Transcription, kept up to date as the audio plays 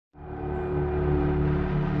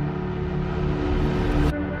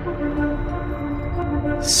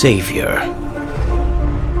Savior.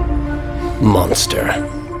 Monster.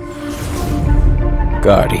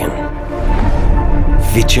 Guardian.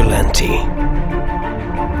 Vigilante.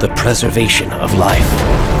 The preservation of life.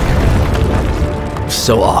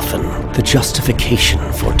 So often, the justification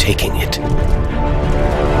for taking it.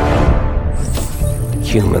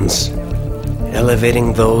 Humans,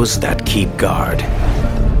 elevating those that keep guard,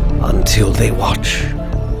 until they watch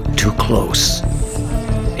too close,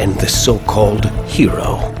 and the so-called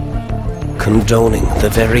hero, condoning the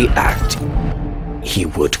very act he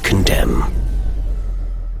would condemn.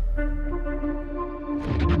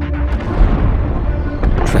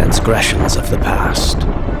 Transgressions of the past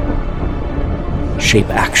shape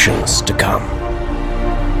actions to come.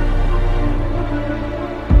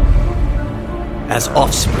 As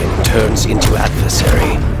offspring turns into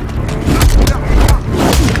adversary,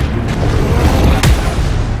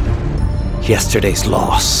 yesterday's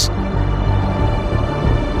loss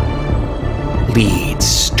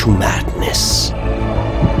leads to madness.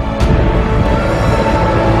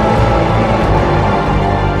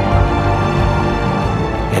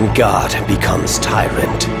 And God becomes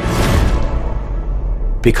tyrant,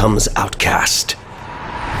 becomes outcast,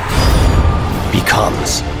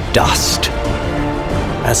 becomes dust,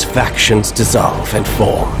 as factions dissolve and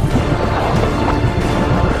form,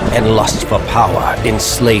 and lust for power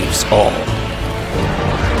enslaves all.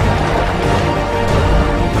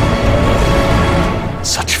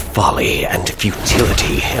 Such folly and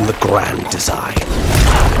futility in the grand design.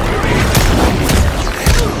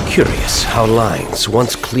 Curious how lines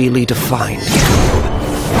once clearly defined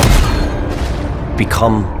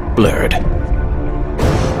become blurred.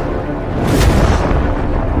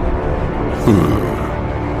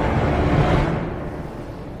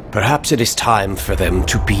 Perhaps it is time for them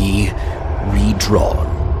to be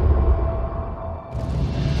redrawn.